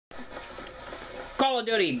Call of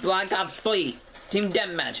Duty Black Ops 3 Team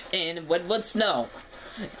Deathmatch in Redwood Snow.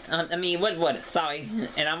 Redwood, sorry.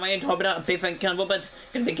 And I'm ready to open up a big fan kill but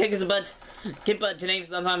gonna be kicking his butt. Kick butt today,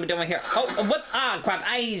 so that's what I'm doing here. Oh, what? Ah, crap.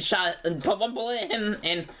 I shot and put one bullet at him,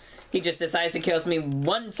 and he just decides to kill me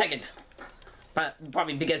 1 second.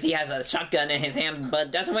 Probably because he has a shotgun in his hand,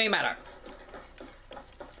 but doesn't really matter.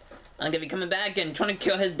 I'm gonna be coming back and trying to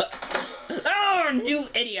kill his butt. Oh, you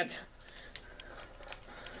idiot!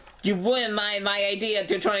 You ruined my idea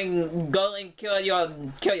to try and go and kill your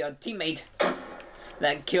teammate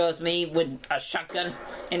that kills me with a shotgun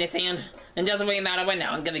in his hand. And doesn't really matter right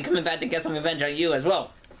now. I'm gonna be coming back to get some revenge on you as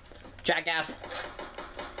well, jackass.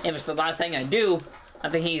 If it's the last thing I do, I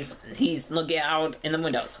think he's looking out in the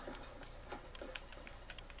windows.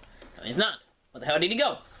 No, he's not. Where the hell did he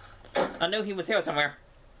go? I knew he was here somewhere.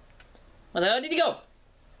 Where the hell did he go?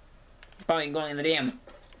 He's probably going in the dam.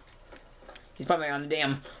 He's probably on the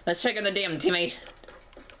dam. Let's check on the dam, teammate.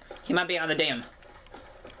 He might be on the dam.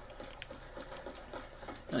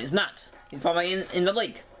 No, he's not. He's probably in the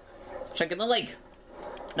lake. Let's check in the lake.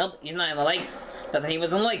 Nope, he's not in the lake. I thought he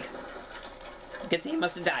was in the lake. You can see he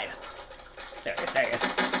must have died. There he is, there he is.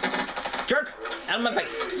 Jerk! Out of my face.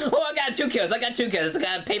 Oh, I got 2 kills. I got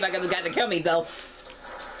payback on the guy that killed me, though.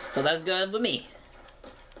 So that's good with me.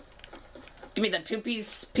 Give me that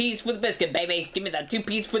 2-piece with biscuit, baby. Give me that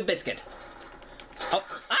 2-piece with biscuit. Oh,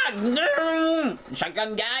 ah, no!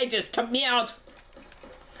 Shotgun guy just took me out.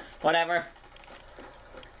 Whatever.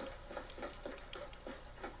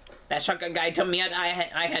 That shotgun guy took me out. I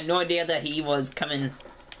had no idea that he was coming.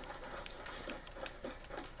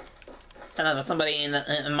 I thought there was somebody in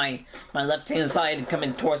my left-hand side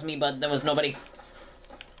coming towards me, but there was nobody.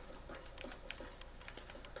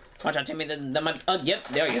 Watch out, Timmy. Oh, yep,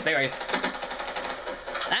 there he is. There he is.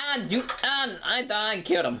 I thought I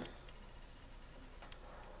killed him.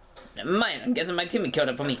 Never mind. I'm guessing my teammate killed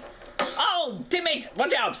him for me. Oh, teammate,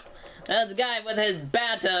 watch out! There's a guy with his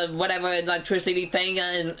bat, whatever electricity thing,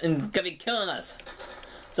 and gonna be killing us.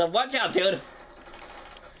 So watch out, dude.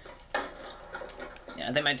 Yeah,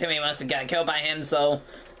 I think my teammate must have got killed by him, so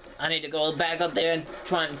I need to go back up there and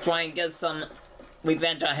try and get some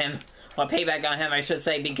revenge on him, or payback on him, I should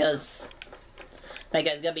say, because that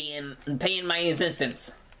guy's gonna be paying my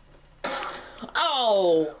existence.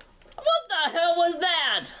 Oh, what the hell was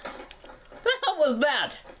that? The hell was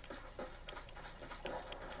that?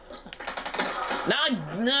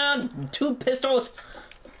 Nah, 2 pistols.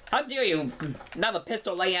 How dare you? Not a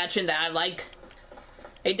pistol lay action that I like.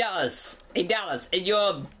 Hey Dallas, if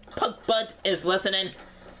your punk butt is listening,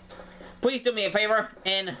 please do me a favor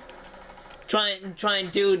and try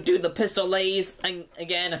and do the pistol lays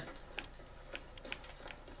again.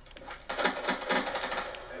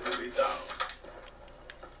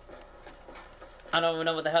 I don't even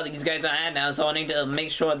know what the hell these guys are at now, so I need to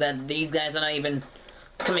make sure that these guys are not even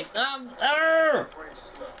coming.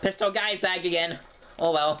 Pistol guy's back again.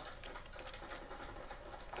 Oh well.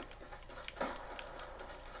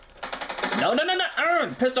 No.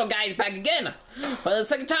 Pistol guy's back again. For the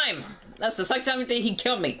 2nd time. That's the 2nd time that he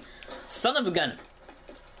killed me. Son of a gun.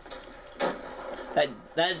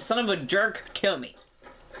 That son of a jerk killed me.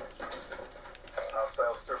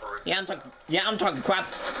 Yeah, I'm talking crap.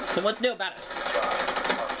 So what's new about it?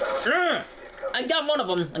 I got one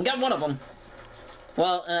of them.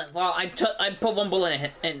 Well, I put 1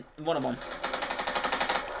 bullet in one of them.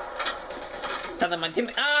 I thought that my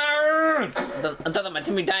teammate. I thought that my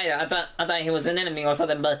teammate died. I thought he was an enemy or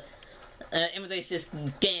something, but Invade's just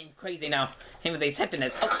getting crazy now. Invade's hitting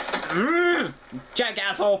us. Oh, jack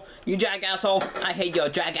asshole! You jack asshole! I hate your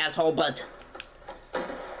jack asshole, but.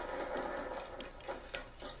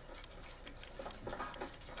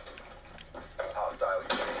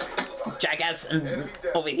 Jackass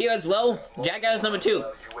over here as well. Jackass number 2.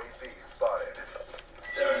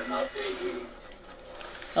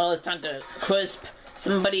 Oh, it's time to crisp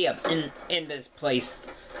somebody up in this place.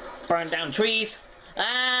 Burn down trees.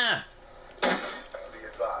 Ah! Be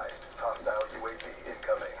advised, hostile UAV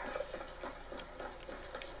incoming.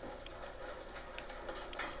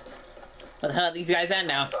 What the hell are these guys at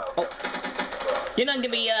now? Oh. You're not gonna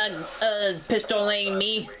be pistoling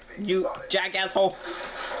me, you jack asshole.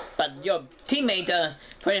 But your teammate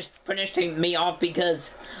finished me off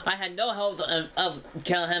because I had no health of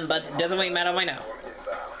killing him, but it doesn't really matter right now.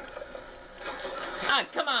 Ah,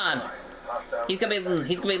 come on! He's gonna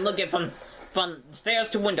be looking from stairs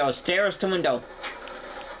to window,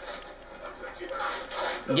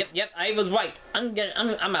 Yep, I was right. I'm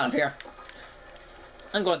out of here.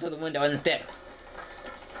 I'm going through the window instead.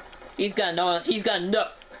 He's gonna know.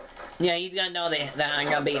 Yeah, he's gonna know that I'm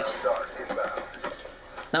gonna be.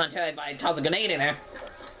 Not until I toss a grenade in there.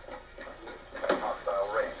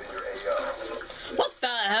 Hostile race in your AO. What the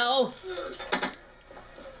hell?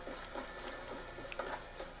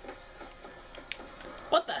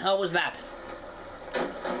 What the hell was that?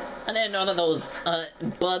 I didn't know that those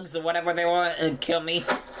bugs or whatever they were killed me.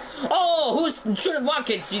 Oh, who's shooting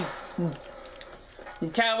rockets? You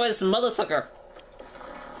terrorist mother sucker.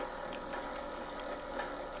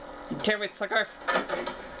 You terrorist sucker.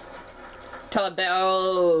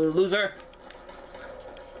 Taliban loser.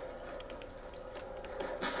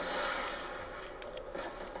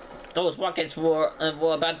 Those rockets were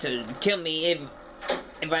about to kill me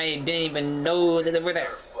if I didn't even know that they were there.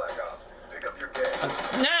 Black Ops, pick up your game.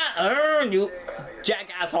 Nah, you jack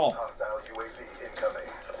asshole. Hostile UAV incoming.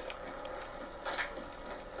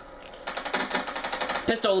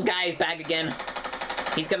 Pistol guy's back again.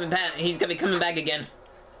 He's coming back. He's gonna be coming back again.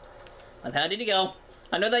 But how did he go?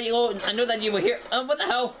 I know that you were here. Oh, what the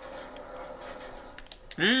hell?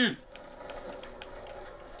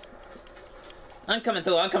 I'm coming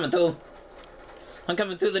through. I'm coming through. I'm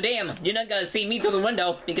coming through the dam. You're not gonna see me through the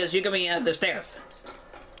window because you're coming out the stairs.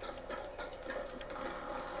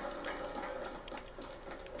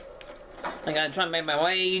 I gotta try and make my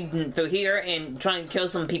way through here and try and kill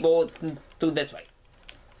some people through this way.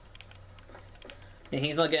 And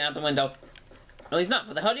he's looking out the window. No, he's not.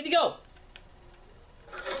 Where the hell did he go?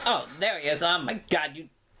 Oh, there he is. Oh my god, you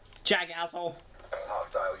jack asshole.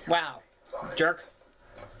 Hostile UAV Wow. spotted. Jerk.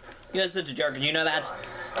 You're such a jerk and you know that?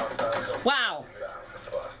 Hostile Wow.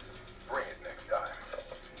 bust. Bring it next time.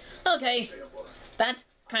 Okay. That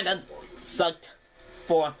kinda sucked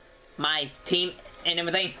for my team and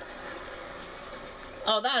everything.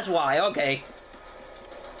 Oh, that's why. Okay.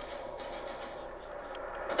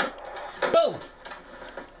 Boom!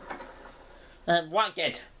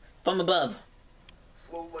 Rocket from above.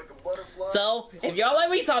 Flow like a butterfly. So, if y'all like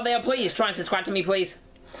what you saw there, please try and subscribe to me, please.